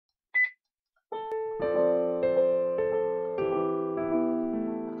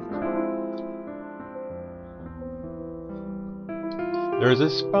There's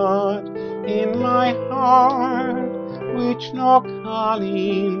a spot in my heart which no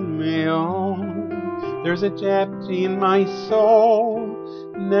calling may own. There's a depth in my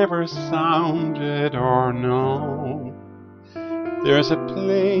soul never sounded or known. There's a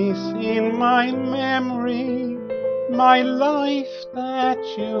place in my memory, my life that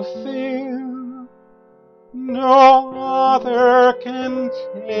you fill. No other can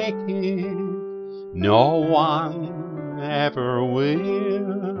take it, no one ever will.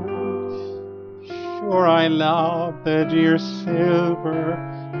 Sure, I love the dear silver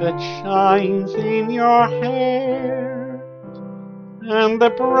that shines in your hair, and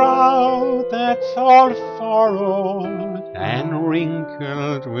the brow that's all furrowed and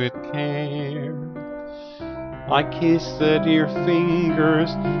wrinkled with care. I kiss the dear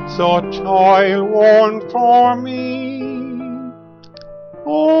fingers so toil-worn for me.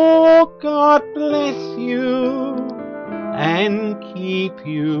 Oh, God bless you and keep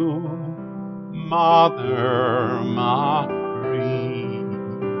you, Mother Machree.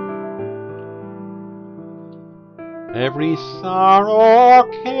 Every sorrow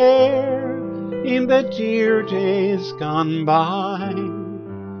or care in the dear days gone by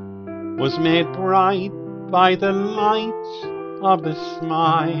was made bright by the light of the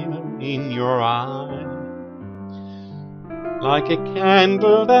smile in your eye. Like a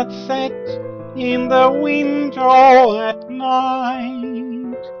candle that's set in the window at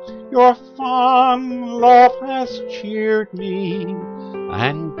night, your fond love has cheered me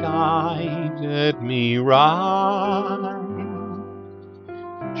and guided me right.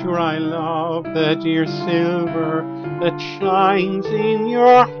 Sure, I love the dear silver that shines in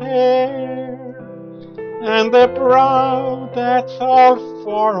your hair, and the brow that's all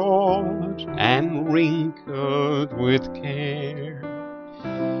furrowed and wrinkled with care.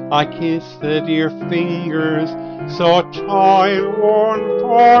 I kiss the dear fingers so toil-worn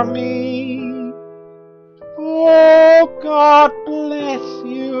for me. Oh, God bless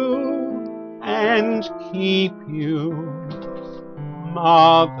you and keep you,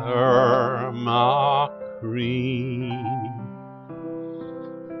 Mother Machree.